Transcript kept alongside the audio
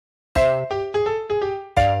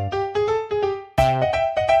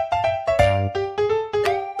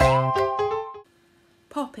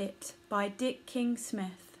Poppet by Dick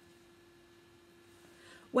King-Smith.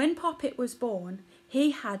 When Poppet was born,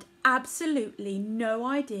 he had absolutely no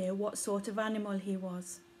idea what sort of animal he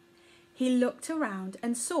was. He looked around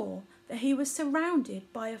and saw that he was surrounded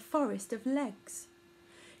by a forest of legs.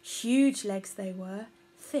 Huge legs they were,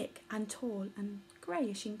 thick and tall and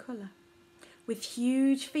greyish in colour. With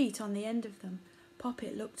huge feet on the end of them,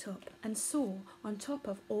 Poppet looked up and saw on top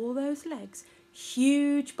of all those legs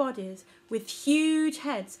huge bodies with huge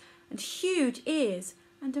heads and huge ears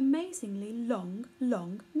and amazingly long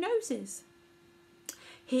noses.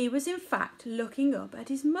 He was in fact looking up at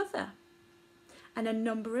his mother and a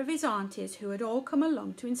number of his aunties who had all come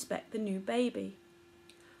along to inspect the new baby.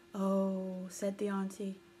 "Oh," said the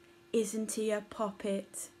auntie, "isn't he a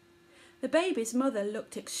poppet?" The baby's mother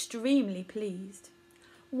looked extremely pleased.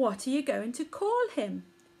 "What are you going to call him?"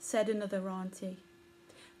 said another auntie.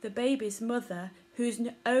 The baby's mother, whose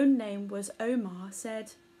own name was Omar,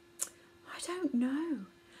 said, "I don't know.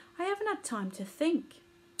 I haven't had time to think."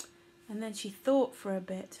 And then she thought for a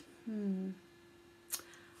bit.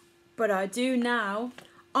 "But I do now.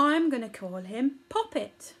 I'm going to call him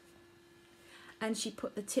Poppet." And she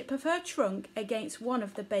put the tip of her trunk against one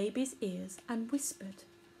of the baby's ears and whispered,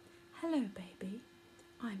 "Hello, baby.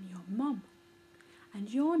 I'm your mum. And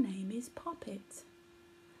your name is Poppet."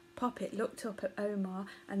 Poppet looked up at Omar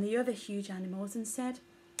and the other huge animals and said,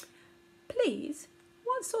 "Please,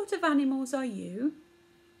 what sort of animals are you?"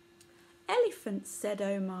 "Elephants," said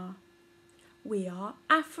Omar. "We are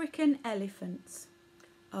African elephants."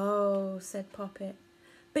 "Oh," said Poppet,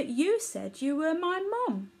 "but you said you were my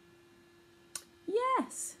mum."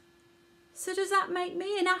 "Yes." "So does that make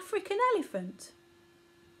me an African elephant?"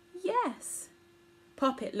 "Yes."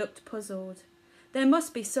 Poppet looked puzzled. There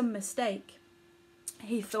must be some mistake.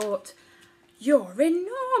 He thought, "You're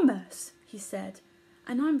enormous," he said,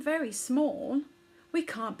 "and I'm very small. We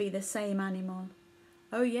can't be the same animal."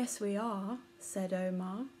 "Oh, yes, we are," said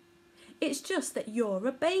Omar. "It's just that you're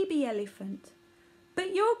a baby elephant.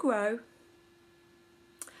 But you'll grow,"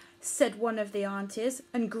 said one of the aunties,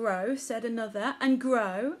 and grow, said another, and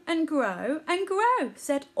grow, and grow, and grow,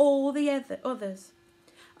 said all the others.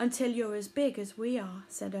 "Until you're as big as we are,"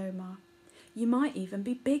 said Omar. "You might even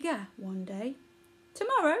be bigger one day."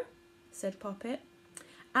 "Tomorrow," said Poppet.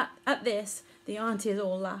 At this, the aunties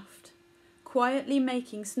all laughed, quietly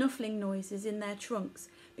making snuffling noises in their trunks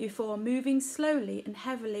before moving slowly and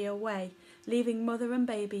heavily away, leaving mother and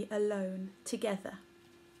baby alone together.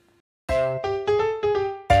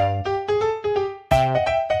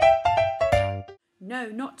 "No,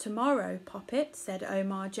 not tomorrow, Poppet," said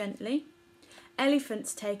Omar gently.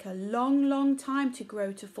 "Elephants take a long time to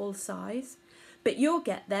grow to full size, but you'll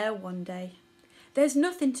get there one day. There's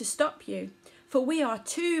nothing to stop you, for we are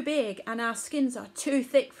too big and our skins are too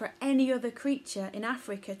thick for any other creature in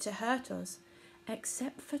Africa to hurt us,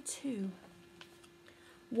 except for two."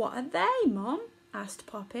 "What are they, Mum?" asked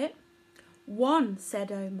Poppet. "One,"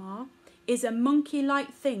 said Omar, "is a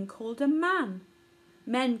monkey-like thing called a man.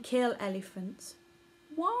 Men kill elephants."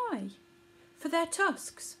 "Why?" "For their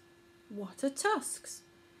tusks." "What are tusks?"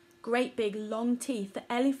 "Great big long teeth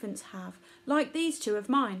that elephants have, like these two of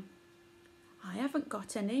mine." "I haven't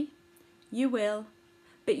got any." "You will.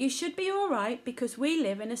 But you should be all right because we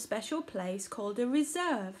live in a special place called a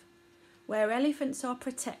reserve, where elephants are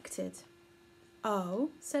protected."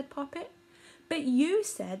 "Oh," said Poppet, "but you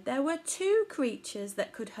said there were two creatures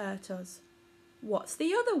that could hurt us. What's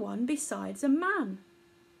the other one besides a man?"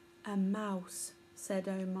 "A mouse," said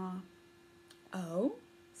Omar. "Oh,"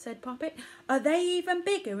 said Poppet, "are they even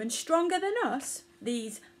bigger and stronger than us,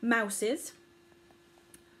 these mouses?"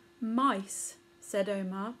 "Mice," said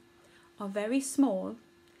Omar, "are very small,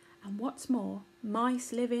 and what's more,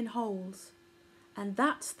 mice live in holes. And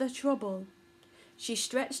that's the trouble." She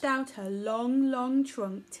stretched out her long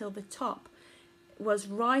trunk till the top was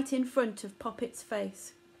right in front of Poppet's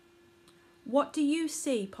face. "What do you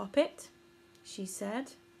see, Poppet?" she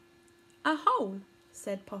said. "A hole,"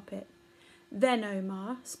 said Poppet. Then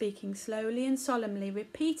Omar, speaking slowly and solemnly,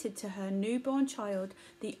 repeated to her newborn child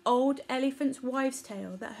the old elephant's wives'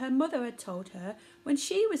 tale that her mother had told her when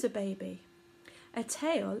she was a baby, a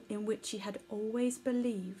tale in which she had always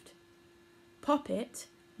believed. "Poppet,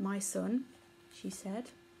 my son," she said,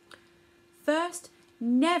 "first,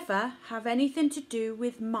 never have anything to do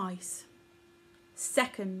with mice.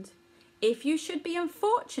 Second, if you should be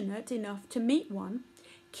unfortunate enough to meet one,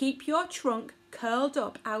 keep your trunk curled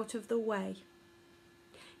up out of the way.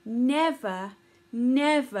 Never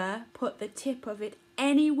put the tip of it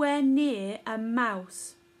anywhere near a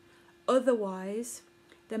mouse. Otherwise,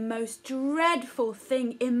 the most dreadful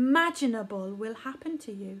thing imaginable will happen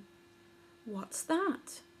to you." "What's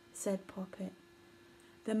that?" said Poppet.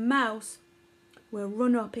 "The mouse will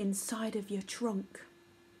run up inside of your trunk."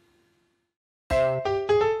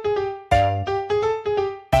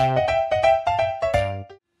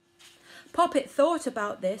 Poppet thought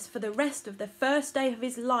about this for the rest of the first day of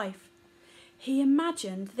his life. He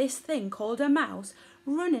imagined this thing called a mouse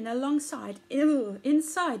running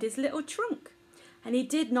inside his little trunk, and he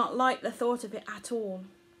did not like the thought of it at all.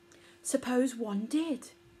 Suppose one did?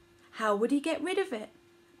 How would he get rid of it?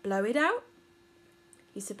 Blow it out?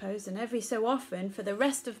 He supposed, and every so often for the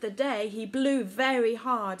rest of the day he blew very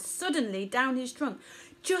hard suddenly down his trunk,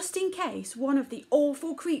 just in case one of the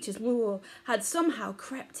awful creatures had somehow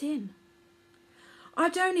crept in. "I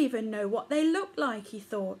don't even know what they look like," he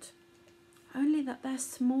thought, "only that they're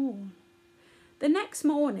small." The next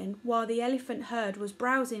morning, while the elephant herd was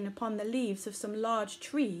browsing upon the leaves of some large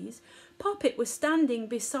trees, Poppet was standing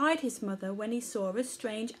beside his mother when he saw a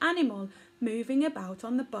strange animal moving about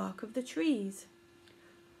on the bark of the trees.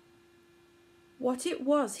 What it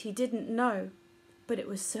was he didn't know, but it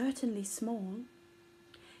was certainly small.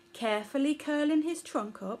 Carefully curling his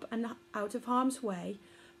trunk up and out of harm's way,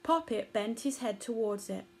 Poppet bent his head towards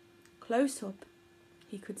it. Close up,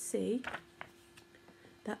 he could see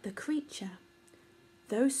that the creature,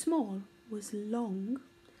 though small, was long,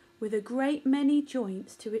 with a great many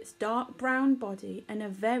joints to its dark brown body and a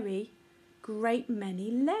very great many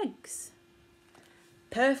legs.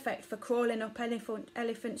 Perfect for crawling up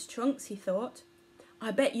elephants' trunks, he thought.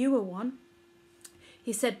 "I bet you were one."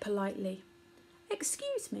 He said politely,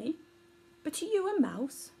 "Excuse me, but are you a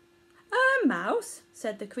mouse?" "A mouse?"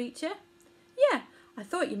 said the creature. "Yeah, I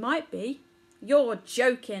thought you might be." "You're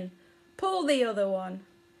joking. Pull the other one."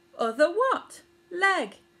 "Other what?"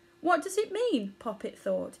 "Leg. What does it mean?" Poppet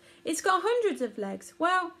thought. "It's got hundreds of legs."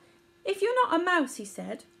 "Well, if you're not a mouse," he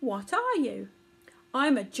said, "what are you?"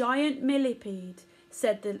 "I'm a giant millipede,"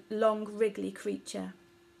 said the long wriggly creature.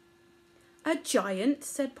 "A giant?"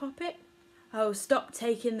 said Poppet. "Oh, stop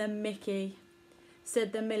taking the mickey,"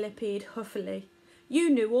 said the millipede huffily. "You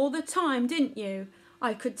knew all the time, didn't you?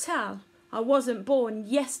 I could tell. I wasn't born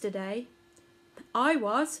yesterday." "I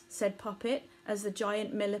was," said Poppet, as the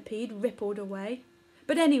giant millipede rippled away.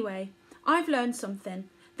 "But anyway, I've learned something.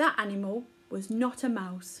 That animal was not a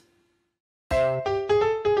mouse."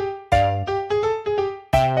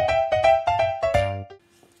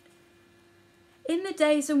 In the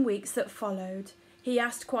days and weeks that followed, he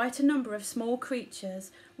asked quite a number of small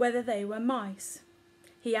creatures whether they were mice.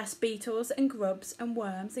 He asked beetles and grubs and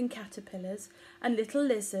worms and caterpillars and little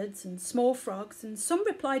lizards and small frogs, and some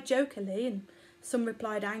replied jokingly and some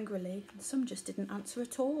replied angrily, and some just didn't answer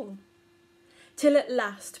at all. Till at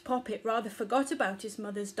last Poppet rather forgot about his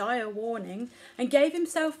mother's dire warning and gave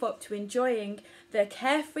himself up to enjoying the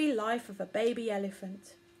carefree life of a baby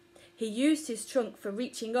elephant. He used his trunk for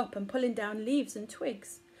reaching up and pulling down leaves and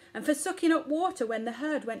twigs, and for sucking up water when the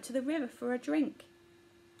herd went to the river for a drink.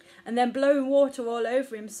 And then blowing water all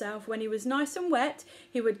over himself when he was nice and wet,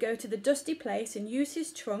 he would go to the dusty place and use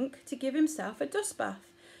his trunk to give himself a dust bath,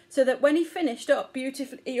 so that when he finished up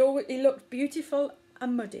he looked beautiful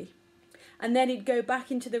and muddy. And then he'd go back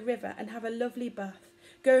into the river and have a lovely bath,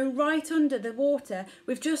 going right under the water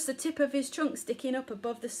with just the tip of his trunk sticking up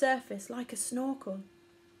above the surface like a snorkel.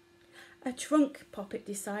 A trunk, Poppet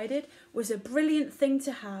decided, was a brilliant thing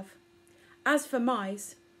to have. As for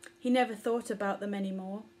mice, he never thought about them any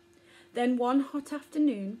more. Then one hot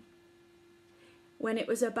afternoon, when he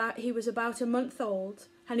was about a month old,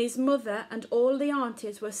 and his mother and all the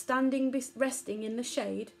aunties were standing resting in the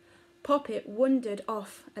shade, Poppet wandered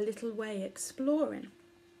off a little way exploring.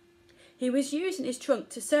 He was using his trunk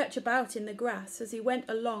to search about in the grass as he went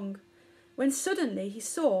along, when suddenly he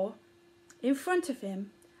saw, in front of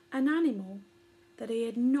him, an animal that he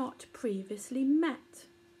had not previously met.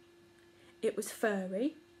 It was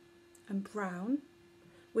furry and brown,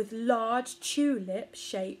 with large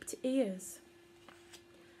tulip-shaped ears,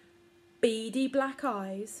 beady black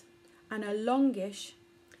eyes, and a longish,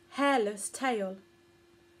 hairless tail.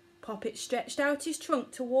 Poppet stretched out his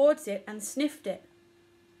trunk towards it and sniffed it.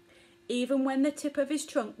 Even when the tip of his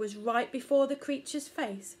trunk was right before the creature's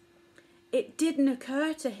face, it didn't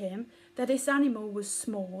occur to him that this animal was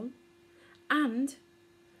small, and,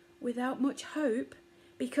 without much hope,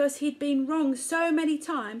 because he'd been wrong so many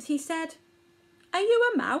times, he said, "Are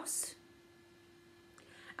you a mouse?"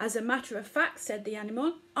 "As a matter of fact," said the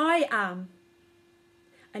animal, "I am.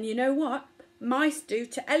 And you know what mice do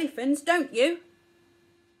to elephants, don't you?"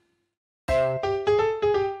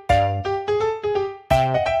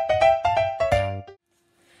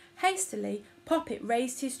 Hastily, Poppet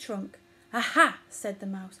raised his trunk. "Aha!" said the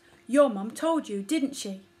mouse. "Your mum told you, didn't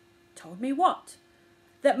she?" Told me what?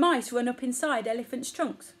 That mice run up inside elephants'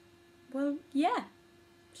 trunks. Well, yeah,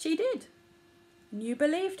 she did. And you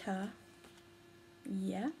believed her?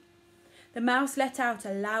 Yeah. The mouse let out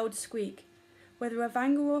a loud squeak. Whether of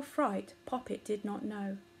anger or fright, Poppet did not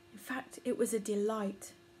know. In fact, it was a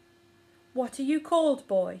delight. What are you called,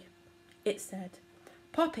 boy? It said.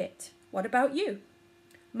 Poppet, what about you?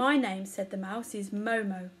 My name, said the mouse, is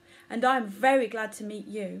Momo, and I am very glad to meet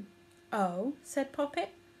you. Oh, said Poppet.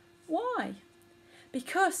 Why?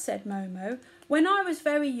 Because, said Momo, when I was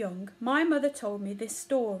very young, my mother told me this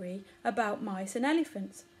story about mice and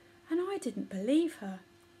elephants, and I didn't believe her.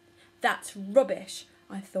 That's rubbish,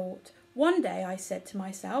 I thought. One day I said to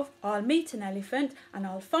myself, I'll meet an elephant and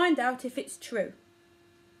I'll find out if it's true.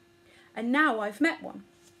 And now I've met one.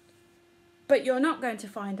 But you're not going to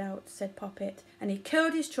find out, said Poppet, and he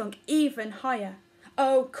curled his trunk even higher.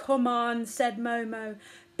 Oh, come on, said Momo.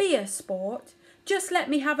 Be a sport. Just let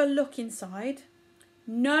me have a look inside.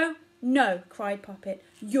 No, no, cried Poppet.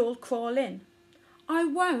 You'll crawl in. I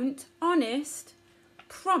won't, honest.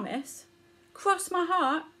 Promise. Cross my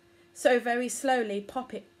heart. So very slowly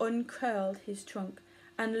Poppet uncurled his trunk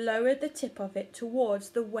and lowered the tip of it towards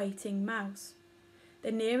the waiting mouse.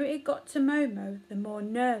 The nearer it got to Momo, the more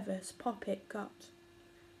nervous Poppet got.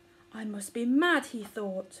 I must be mad, he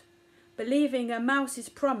thought. Believing a mouse's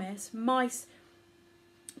promise, mice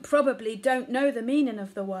probably don't know the meaning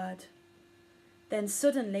of the word. Then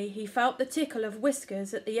suddenly he felt the tickle of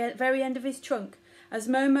whiskers at the very end of his trunk as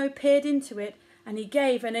Momo peered into it, and he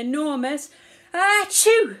gave an enormous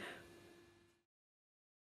achoo!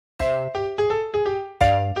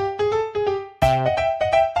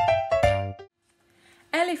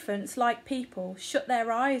 Elephants, like people, shut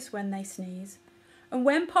their eyes when they sneeze, and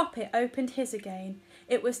when Poppet opened his again,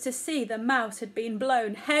 it was to see the mouse had been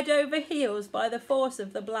blown head over heels by the force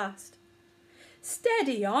of the blast.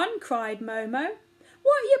 Steady on, cried Momo.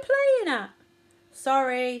 What are you playing at?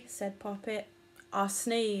 Sorry, said Poppet. I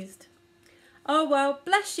sneezed. Oh, well,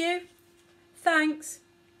 bless you. Thanks.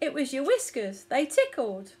 It was your whiskers. They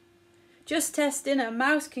tickled. Just testing, a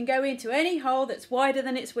mouse can go into any hole that's wider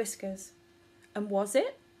than its whiskers. And was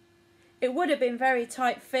it? It would have been very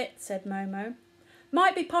tight fit, said Momo.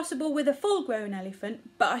 Might be possible with a full-grown elephant,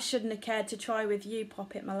 but I shouldn't have cared to try with you,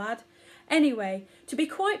 Poppet, my lad. Anyway, to be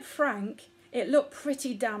quite frank, it looked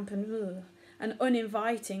pretty damp and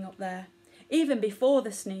uninviting up there, even before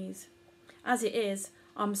the sneeze. As it is,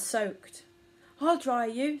 I'm soaked. I'll dry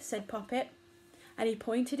you, said Poppet, and he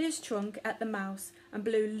pointed his trunk at the mouse and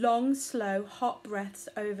blew long, slow, hot breaths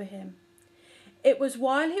over him. It was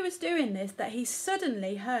while he was doing this that he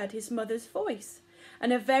suddenly heard his mother's voice,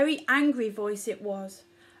 and a very angry voice it was.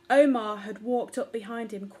 Omar had walked up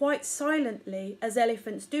behind him quite silently, as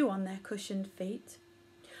elephants do on their cushioned feet,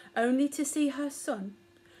 only to see her son,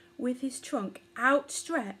 with his trunk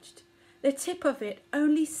outstretched, the tip of it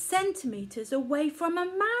only centimetres away from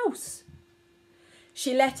a mouse.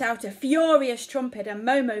 She let out a furious trumpet and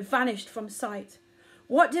Momo vanished from sight.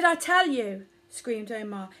 What did I tell you? Screamed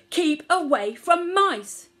Omar. Keep away from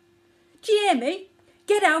mice. Do you hear me?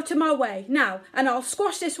 Get out of my way now and I'll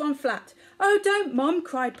squash this one flat. Oh, don't, Mum,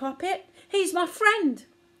 cried Poppet. He's my friend.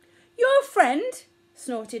 Your friend?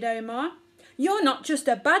 Snorted Omar. You're not just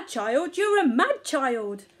a bad child, you're a mad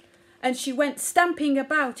child. And she went stamping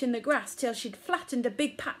about in the grass till she'd flattened a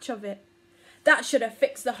big patch of it. That should have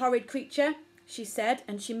fixed the horrid creature, she said,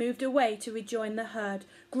 and she moved away to rejoin the herd,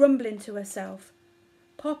 grumbling to herself.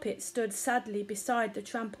 Poppet stood sadly beside the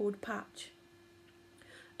trampled patch.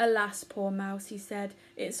 Alas, poor mouse, he said,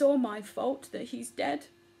 it's all my fault that he's dead.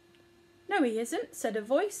 No, he isn't, said a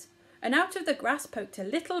voice, and out of the grass poked a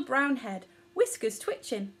little brown head, whiskers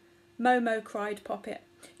twitching. Momo, cried Poppet,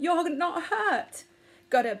 you're not hurt.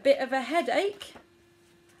 Got a bit of a headache?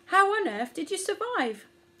 How on earth did you survive?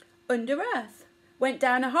 Under earth. Went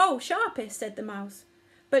down a hole sharpest, said the mouse,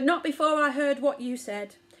 but not before I heard what you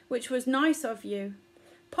said, which was nice of you.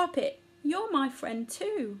 Poppet, you're my friend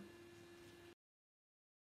too.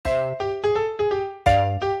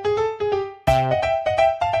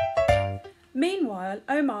 Meanwhile,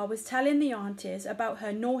 Omar was telling the aunties about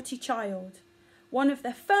her naughty child. One of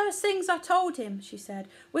the first things I told him, she said,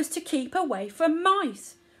 was to keep away from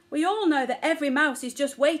mice. We all know that every mouse is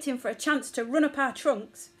just waiting for a chance to run up our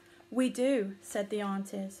trunks. We do, said the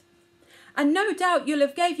aunties. And no doubt you'll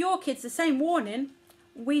have gave your kids the same warning.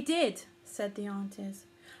 We did, said the aunties.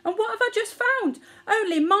 And what have I just found?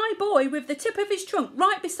 Only my boy with the tip of his trunk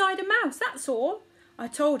right beside a mouse, that's all. I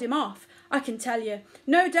told him off, I can tell you.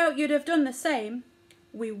 No doubt you'd have done the same.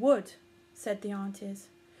 We would, said the aunties.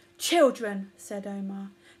 Children, said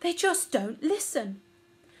Omar. They just don't listen.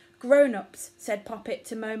 Grown-ups, said Poppet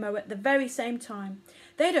to Momo at the very same time.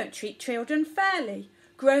 They don't treat children fairly.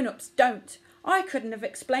 Grown-ups don't. I couldn't have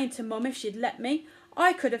explained to Mum if she'd let me.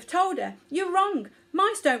 I could have told her, you're wrong.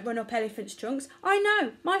 Mice don't run up elephants' trunks. I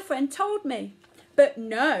know, my friend told me. But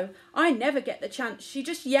no, I never get the chance. She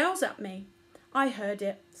just yells at me. I heard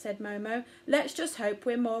it, said Momo. Let's just hope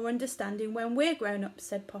we're more understanding when we're grown-ups,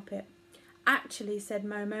 said Poppet. Actually, said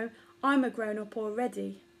Momo, I'm a grown-up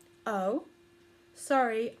already. Oh?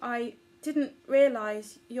 Sorry, I didn't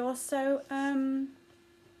realise you're so,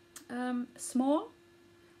 small?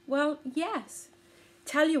 Well, yes.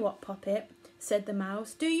 Tell you what, Poppet, said the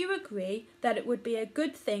mouse, do you agree that it would be a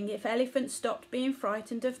good thing if elephants stopped being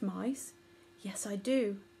frightened of mice? Yes, I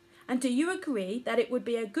do. And do you agree that it would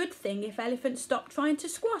be a good thing if elephants stopped trying to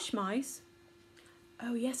squash mice?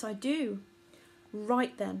 Oh, yes, I do.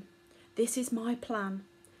 Right then, this is my plan.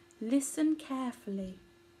 Listen carefully.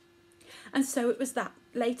 And so it was that,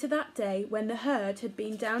 later that day, when the herd had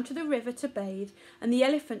been down to the river to bathe, and the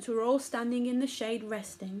elephants were all standing in the shade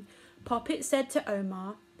resting, Poppet said to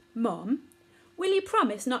Omar, Mum, will you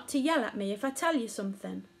promise not to yell at me if I tell you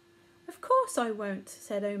something? Of course I won't,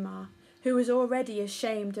 said Omar, who was already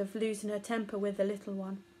ashamed of losing her temper with the little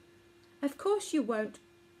one. Of course you won't.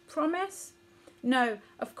 Promise? No,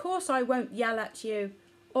 of course I won't yell at you.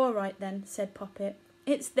 All right then, said Poppet.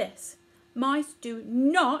 It's this. Mice do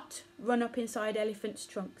not run up inside elephants'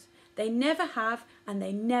 trunks. They never have and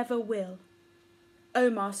they never will.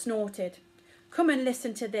 Omar snorted. Come and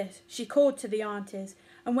listen to this, she called to the aunties,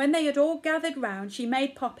 and when they had all gathered round, she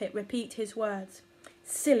made Poppet repeat his words.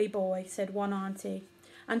 Silly boy, said one auntie.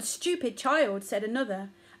 And stupid child, said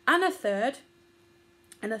another. And a third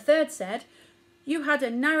said, you had a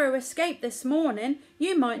narrow escape this morning.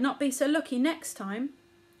 You might not be so lucky next time.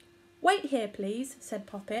 Wait here, please, said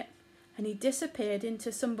Poppet, and he disappeared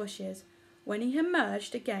into some bushes. When he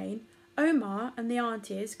emerged again, Omar and the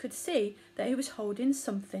aunties could see that he was holding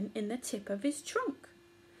something in the tip of his trunk.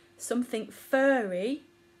 Something furry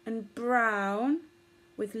and brown,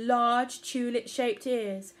 with large tulip-shaped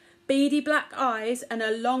ears, beady black eyes, and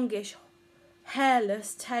a longish,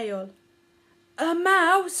 hairless tail. A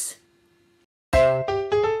mouse!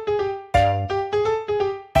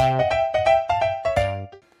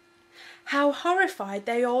 How horrified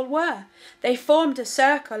they all were! They formed a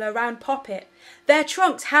circle around Poppet, their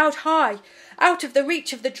trunks held high, out of the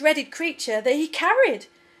reach of the dreaded creature that he carried.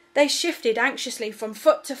 They shifted anxiously from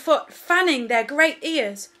foot to foot, fanning their great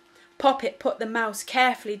ears. Poppet put the mouse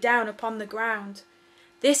carefully down upon the ground.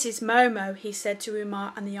 This is Momo, he said to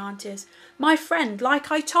Umar and the aunties. My friend,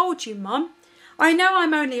 like I told you, Mum. I know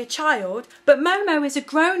I'm only a child, but Momo is a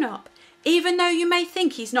grown-up, even though you may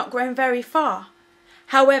think he's not grown very far.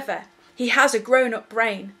 However, he has a grown-up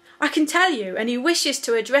brain, I can tell you, and he wishes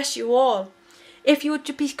to address you all, if you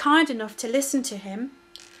would be kind enough to listen to him.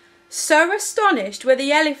 So astonished were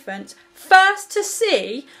the elephants, first to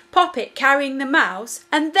see Poppet carrying the mouse,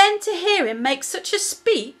 and then to hear him make such a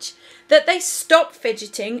speech, that they stopped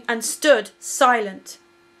fidgeting and stood silent,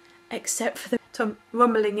 except for the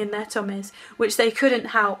rumbling in their tummies, which they couldn't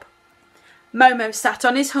help. Momo sat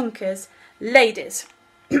on his hunkers. Ladies,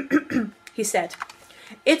 he said,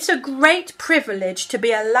 it's a great privilege to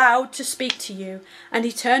be allowed to speak to you, and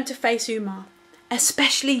he turned to face Umar.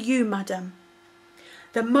 Especially you, madam,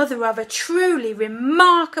 the mother of a truly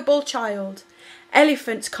remarkable child.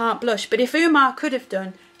 Elephants can't blush, but if Umar could have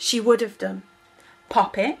done, she would have done.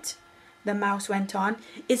 Poppet, the mouse went on,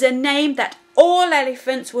 is a name that all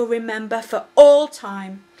elephants will remember for all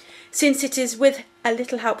time, since it is with a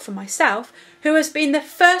little help from myself, who has been the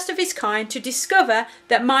first of his kind to discover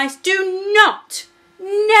that mice do not,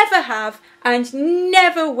 never have, and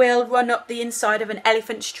never will run up the inside of an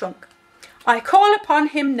elephant's trunk. I call upon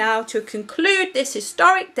him now to conclude this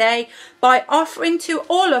historic day by offering to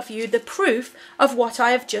all of you the proof of what I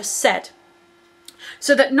have just said,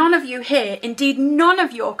 so that none of you here, indeed none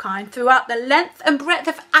of your kind throughout the length and breadth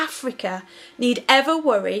of Africa, need ever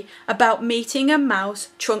worry about meeting a mouse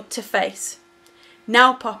trunk to face.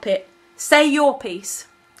 Now, Poppet, say your piece.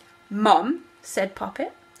 Mum, said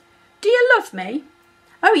Poppet, do you love me?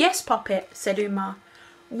 Oh yes, Poppet, said Umar.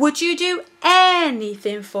 Would you do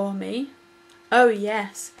anything for me? Oh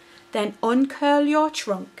yes. Then uncurl your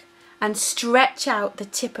trunk and stretch out the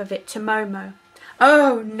tip of it to Momo.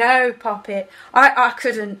 Oh no, Poppet, I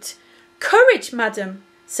couldn't. Courage, madam,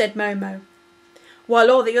 said Momo,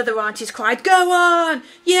 while all the other aunties cried, go on,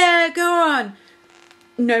 yeah, go on,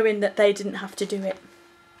 knowing that they didn't have to do it.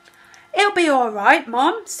 It'll be all right,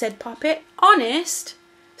 Mum, said Poppet, honest.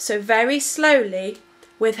 So very slowly,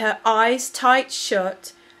 with her eyes tight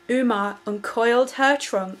shut, Umar uncoiled her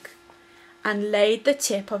trunk and laid the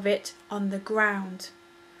tip of it on the ground,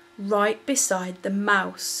 right beside the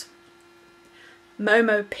mouse.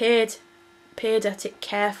 Momo peered at it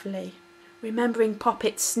carefully, remembering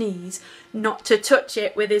Poppet's sneeze not to touch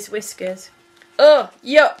it with his whiskers. "Ugh,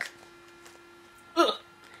 yuck!" "Ugh,"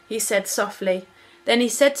 he said softly. Then he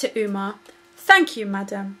said to Umar, "Thank you,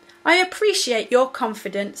 madam. I appreciate your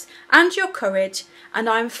confidence and your courage, and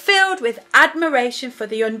I am filled with admiration for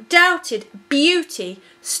the undoubted beauty,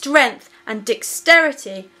 strength and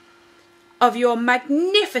dexterity of your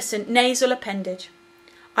magnificent nasal appendage.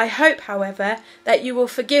 I hope, however, that you will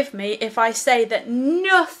forgive me if I say that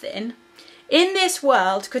nothing in this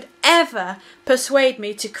world could ever persuade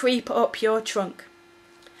me to creep up your trunk."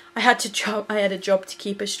 I had a job to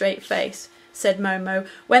keep a straight face," said Momo,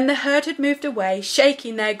 when the herd had moved away,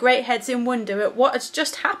 shaking their great heads in wonder at what had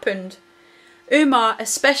just happened. Umar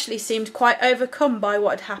especially seemed quite overcome by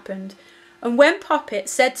what had happened, and when Poppet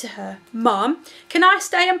said to her, "Mum, can I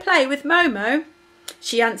stay and play with Momo?"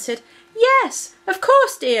 she answered, "Yes, of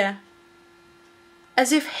course, dear,"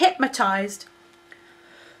 as if hypnotised.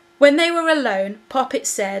 When they were alone, Poppet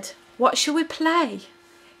said, "What shall we play?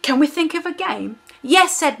 Can we think of a game?"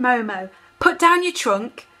 "Yes," said Momo. "Put down your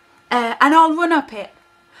trunk and I'll run up it."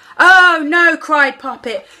 "Oh, no," cried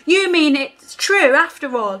Poppet. "You mean it's true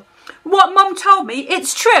after all? What Mum told me,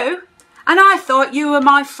 it's true? And I thought you were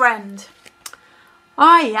my friend."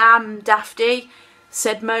 "I am, Dafty,"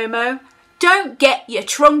 said Momo. "Don't get your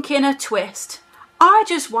trunk in a twist. I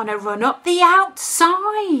just want to run up the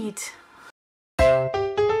outside."